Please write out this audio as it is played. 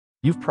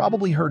You've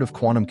probably heard of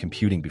quantum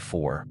computing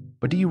before,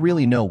 but do you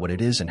really know what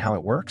it is and how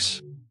it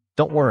works?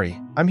 Don't worry,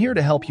 I'm here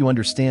to help you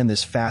understand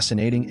this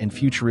fascinating and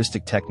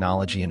futuristic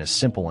technology in a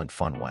simple and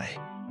fun way.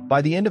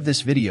 By the end of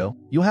this video,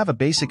 you'll have a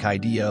basic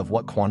idea of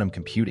what quantum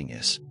computing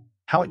is,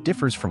 how it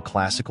differs from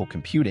classical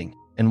computing,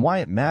 and why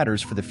it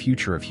matters for the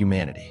future of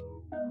humanity.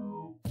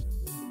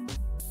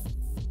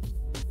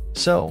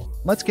 So,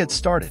 let's get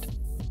started.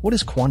 What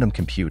is quantum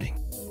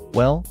computing?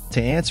 Well,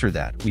 to answer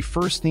that, we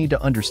first need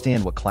to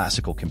understand what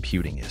classical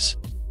computing is.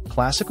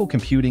 Classical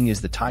computing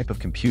is the type of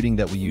computing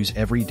that we use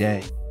every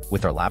day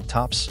with our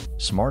laptops,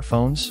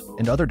 smartphones,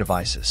 and other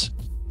devices.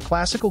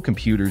 Classical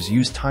computers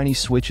use tiny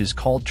switches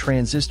called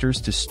transistors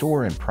to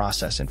store and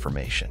process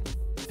information.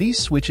 These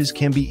switches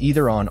can be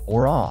either on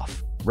or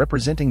off,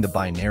 representing the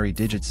binary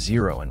digits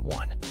 0 and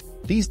 1.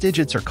 These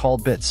digits are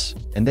called bits,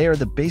 and they are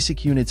the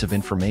basic units of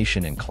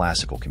information in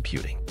classical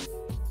computing.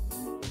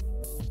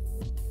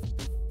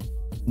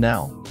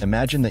 Now,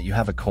 imagine that you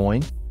have a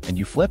coin, and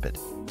you flip it.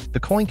 The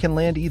coin can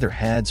land either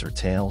heads or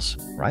tails,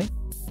 right?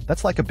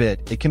 That's like a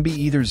bit, it can be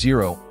either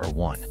 0 or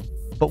 1.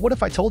 But what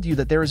if I told you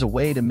that there is a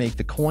way to make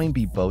the coin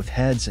be both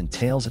heads and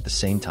tails at the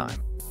same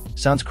time?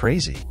 Sounds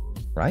crazy,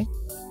 right?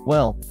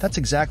 Well, that's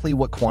exactly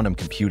what quantum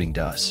computing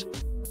does.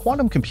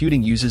 Quantum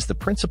computing uses the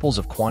principles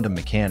of quantum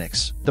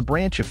mechanics, the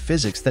branch of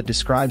physics that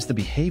describes the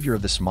behavior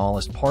of the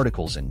smallest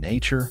particles in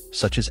nature,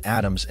 such as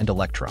atoms and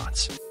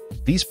electrons.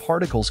 These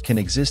particles can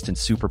exist in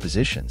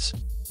superpositions,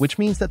 which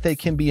means that they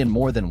can be in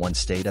more than one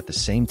state at the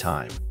same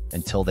time,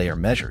 until they are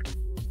measured.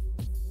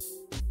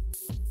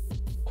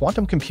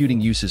 Quantum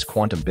computing uses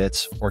quantum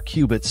bits, or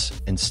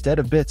qubits, instead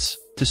of bits,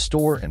 to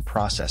store and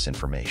process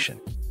information.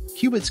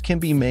 Qubits can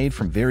be made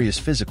from various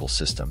physical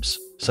systems,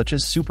 such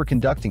as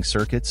superconducting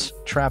circuits,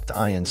 trapped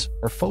ions,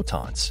 or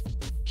photons.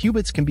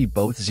 Qubits can be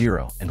both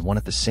 0 and 1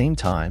 at the same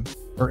time,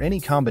 or any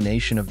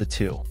combination of the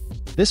two.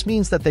 This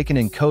means that they can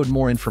encode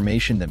more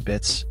information than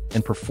bits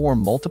and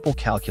perform multiple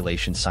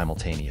calculations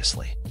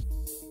simultaneously.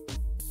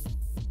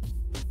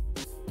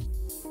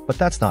 But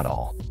that's not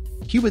all.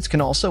 Qubits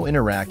can also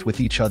interact with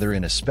each other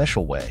in a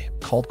special way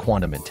called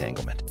quantum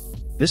entanglement.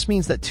 This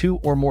means that two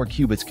or more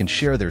qubits can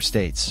share their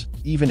states,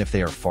 even if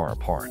they are far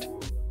apart.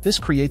 This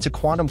creates a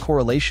quantum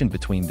correlation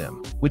between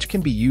them, which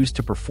can be used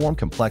to perform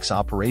complex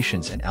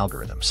operations and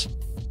algorithms.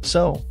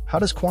 So, how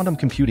does quantum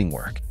computing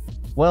work?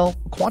 Well,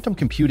 quantum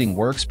computing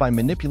works by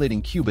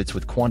manipulating qubits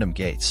with quantum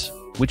gates,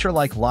 which are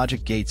like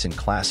logic gates in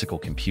classical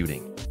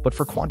computing, but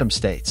for quantum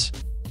states.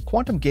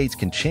 Quantum gates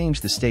can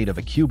change the state of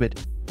a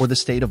qubit or the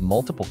state of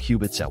multiple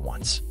qubits at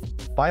once.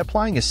 By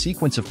applying a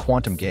sequence of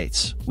quantum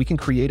gates, we can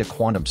create a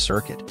quantum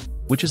circuit,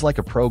 which is like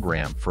a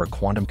program for a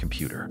quantum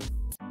computer.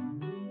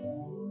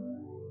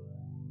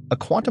 A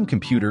quantum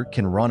computer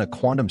can run a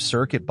quantum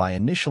circuit by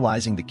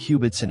initializing the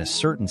qubits in a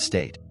certain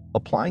state,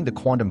 applying the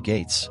quantum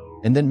gates,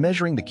 and then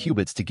measuring the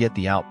qubits to get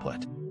the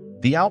output.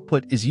 The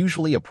output is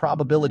usually a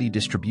probability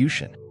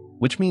distribution,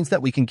 which means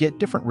that we can get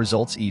different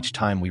results each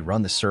time we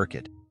run the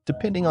circuit,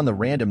 depending on the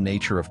random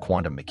nature of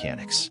quantum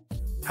mechanics.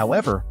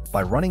 However,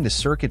 by running the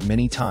circuit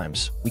many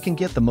times, we can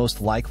get the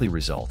most likely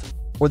result,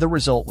 or the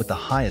result with the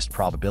highest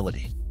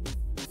probability.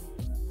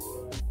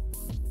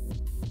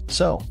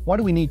 So, why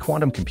do we need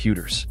quantum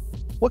computers?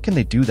 What can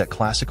they do that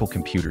classical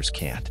computers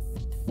can't?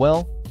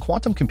 Well,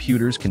 quantum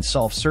computers can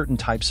solve certain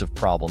types of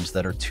problems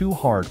that are too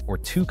hard or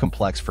too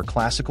complex for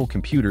classical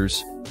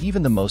computers,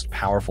 even the most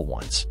powerful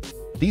ones.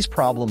 These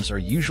problems are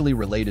usually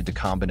related to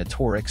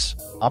combinatorics,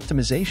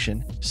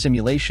 optimization,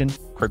 simulation,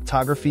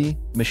 cryptography,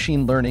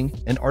 machine learning,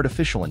 and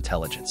artificial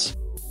intelligence.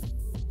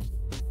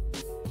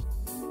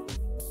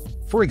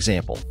 For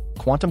example,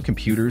 quantum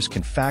computers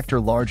can factor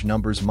large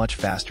numbers much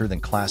faster than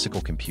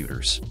classical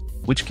computers,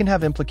 which can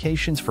have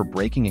implications for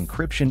breaking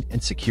encryption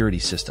and security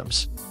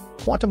systems.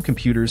 Quantum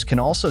computers can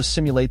also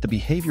simulate the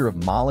behavior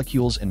of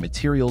molecules and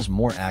materials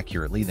more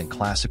accurately than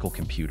classical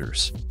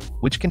computers,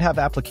 which can have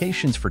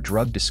applications for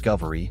drug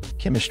discovery,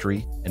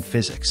 chemistry, and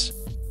physics.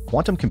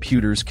 Quantum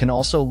computers can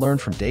also learn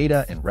from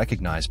data and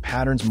recognize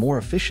patterns more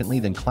efficiently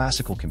than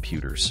classical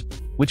computers,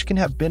 which can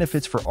have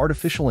benefits for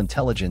artificial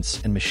intelligence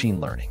and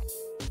machine learning.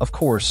 Of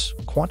course,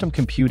 quantum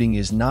computing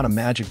is not a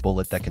magic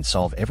bullet that can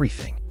solve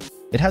everything.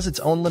 It has its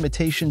own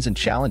limitations and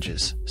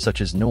challenges,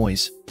 such as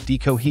noise,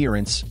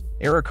 decoherence,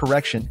 error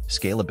correction,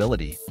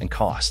 scalability, and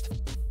cost.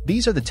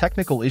 These are the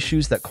technical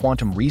issues that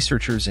quantum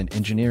researchers and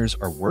engineers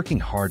are working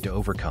hard to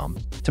overcome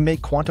to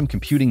make quantum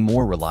computing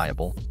more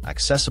reliable,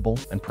 accessible,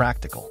 and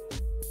practical.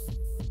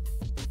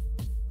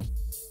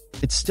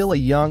 It's still a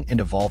young and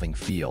evolving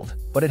field,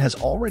 but it has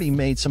already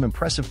made some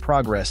impressive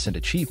progress and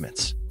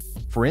achievements.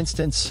 For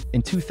instance,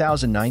 in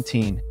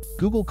 2019,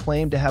 Google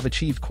claimed to have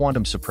achieved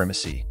quantum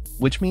supremacy,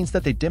 which means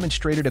that they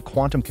demonstrated a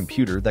quantum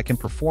computer that can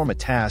perform a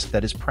task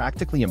that is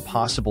practically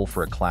impossible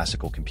for a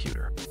classical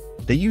computer.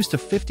 They used a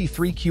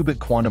 53-qubit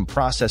quantum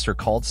processor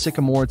called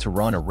Sycamore to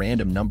run a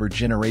random number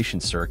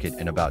generation circuit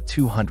in about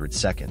 200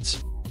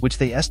 seconds, which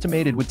they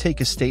estimated would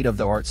take a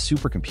state-of-the-art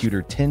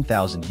supercomputer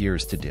 10,000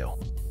 years to do.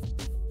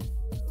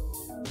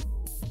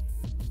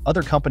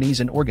 Other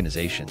companies and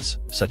organizations,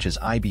 such as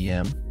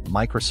IBM,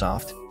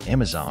 Microsoft,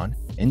 Amazon,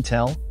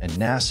 Intel, and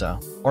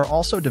NASA, are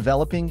also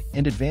developing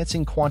and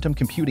advancing quantum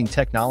computing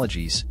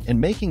technologies and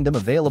making them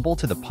available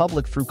to the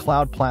public through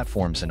cloud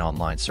platforms and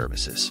online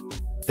services.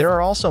 There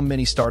are also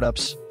many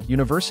startups,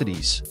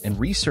 universities, and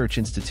research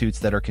institutes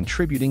that are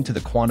contributing to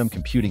the quantum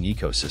computing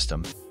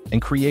ecosystem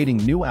and creating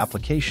new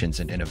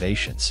applications and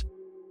innovations.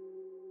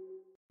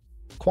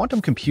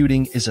 Quantum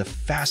computing is a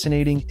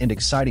fascinating and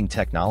exciting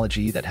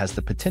technology that has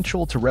the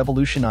potential to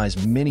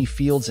revolutionize many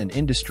fields and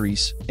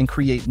industries and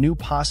create new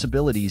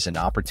possibilities and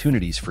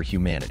opportunities for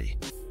humanity.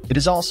 It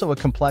is also a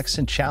complex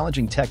and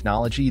challenging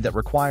technology that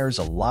requires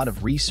a lot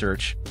of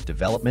research,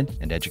 development,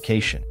 and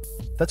education.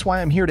 That's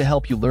why I'm here to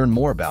help you learn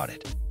more about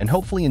it and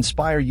hopefully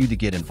inspire you to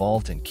get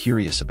involved and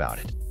curious about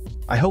it.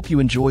 I hope you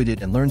enjoyed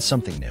it and learned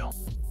something new.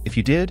 If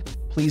you did,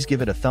 please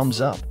give it a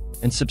thumbs up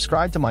and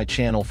subscribe to my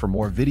channel for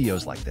more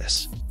videos like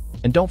this.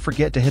 And don't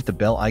forget to hit the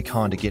bell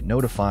icon to get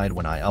notified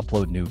when I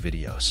upload new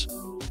videos.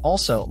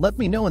 Also, let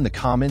me know in the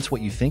comments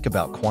what you think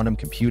about quantum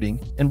computing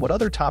and what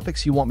other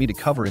topics you want me to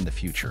cover in the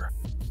future.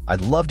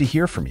 I'd love to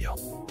hear from you.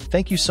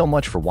 Thank you so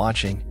much for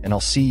watching, and I'll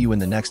see you in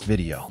the next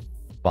video.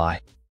 Bye.